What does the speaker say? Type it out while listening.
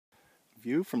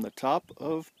View from the top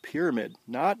of Pyramid.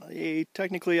 Not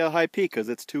technically a high peak because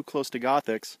it's too close to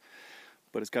Gothics,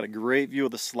 but it's got a great view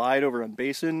of the slide over on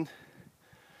Basin.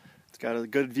 It's got a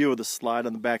good view of the slide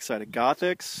on the backside of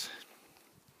Gothics.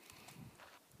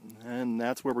 And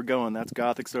that's where we're going. That's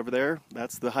Gothics over there.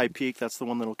 That's the high peak. That's the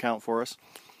one that'll count for us.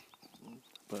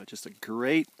 But just a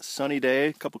great sunny day.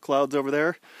 A couple clouds over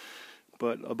there.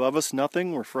 But above us,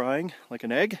 nothing. We're frying like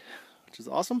an egg, which is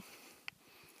awesome.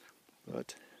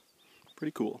 But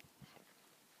pretty cool.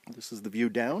 This is the view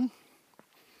down.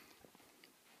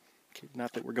 Okay,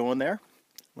 not that we're going there,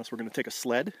 unless we're going to take a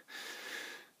sled.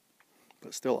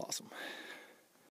 But still awesome.